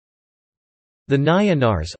The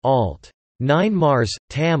Nayanars alt. Nayanmars,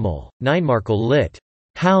 Tamil, Nainmarkal lit.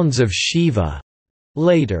 Hounds of Shiva,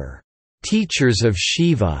 later, teachers of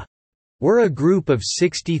Shiva, were a group of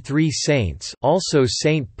 63 saints, also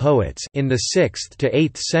saint poets, in the 6th to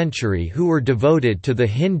 8th century who were devoted to the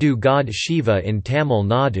Hindu god Shiva in Tamil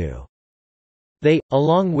Nadu. They,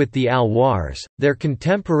 along with the Alwars, their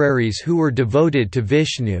contemporaries who were devoted to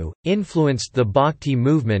Vishnu, influenced the Bhakti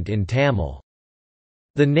movement in Tamil.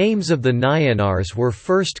 The names of the Nayanars were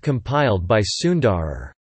first compiled by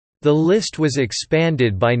Sundarar. The list was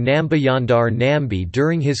expanded by Nambayandar Nambi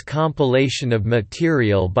during his compilation of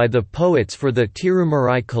material by the poets for the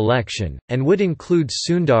Tirumurai collection, and would include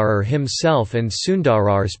Sundarar himself and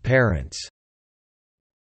Sundarar's parents.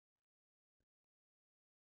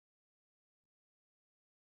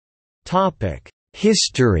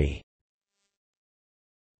 History.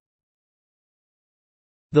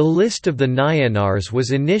 The list of the Nayanars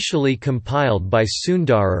was initially compiled by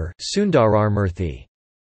Sundarar Sundararmurthy.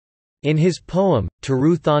 In his poem,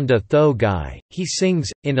 Tiruthanda Thogai, he sings,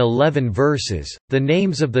 in 11 verses, the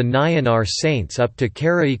names of the Nayanar saints up to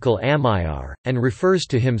Karaikal Ammayar, and refers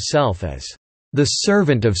to himself as the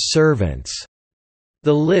servant of servants.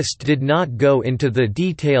 The list did not go into the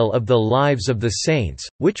detail of the lives of the saints,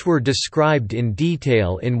 which were described in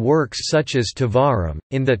detail in works such as Tevaram.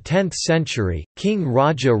 In the 10th century, King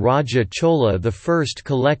Raja Raja Chola I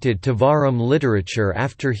collected Tevaram literature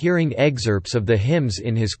after hearing excerpts of the hymns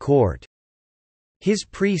in his court. His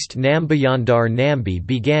priest Nambayandar Nambi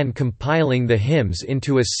began compiling the hymns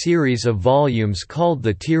into a series of volumes called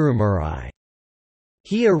the Tirumurai.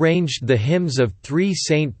 He arranged the hymns of 3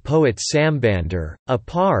 saint poets Sambandar,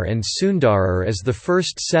 Appar and Sundarar as the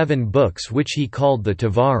first 7 books which he called the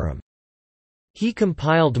Tevaram. He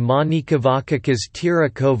compiled Manikavaka's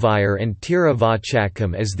Tirukovayar and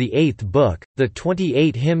Tiruvachakam as the 8th book, the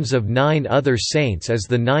 28 hymns of 9 other saints as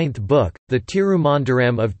the 9th book, the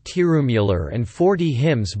Tirumandaram of Tirumular and 40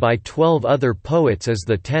 hymns by 12 other poets as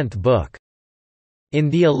the 10th book. In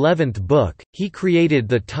the 11th book, he created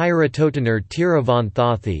the Tiratotanar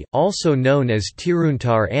Tiruvanthathi, also known as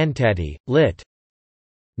Tiruntar Antati, lit.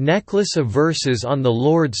 Necklace of verses on the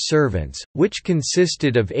Lord's servants, which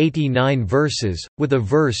consisted of 89 verses, with a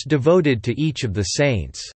verse devoted to each of the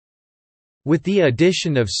saints. With the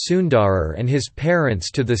addition of Sundarar and his parents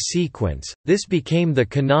to the sequence, this became the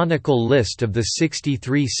canonical list of the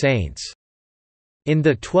 63 saints. In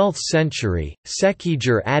the 12th century,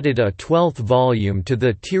 Sekhijar added a 12th volume to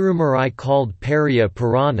the Tirumurai called Periya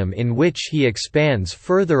Puranam, in which he expands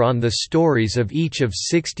further on the stories of each of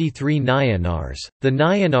 63 Nayanars. The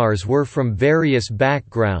Nayanars were from various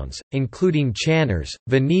backgrounds, including Channars,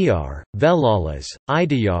 Vaniyar, Velalas,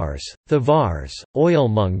 Idayars, Thavars,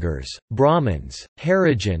 oilmongers, Brahmins,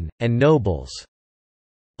 Harijan, and nobles.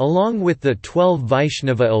 Along with the 12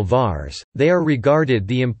 Vaishnava Alvars, they are regarded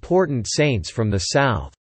the important saints from the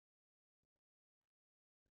south.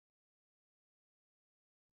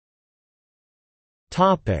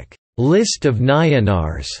 List of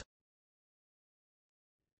Nayanars.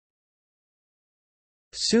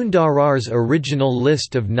 Sundarar's original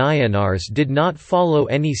list of Nayanars did not follow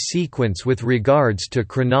any sequence with regards to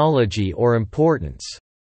chronology or importance.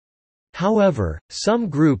 However, some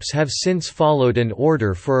groups have since followed an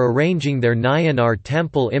order for arranging their Nayanar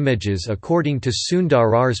temple images according to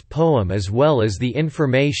Sundarar's poem as well as the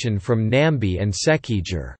information from Nambi and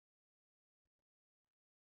Sekhijar.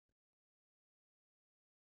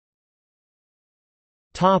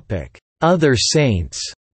 Other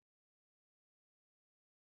saints.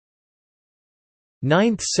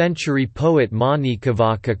 9th-century poet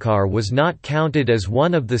Manikavakakar was not counted as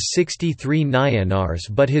one of the 63 Nayanars,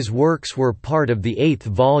 but his works were part of the 8th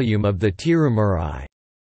volume of the Tirumurai.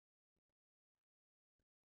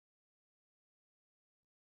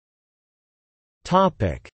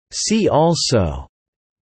 See also: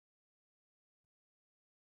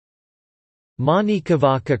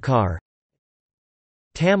 Manikavakakar,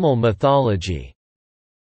 Tamil mythology.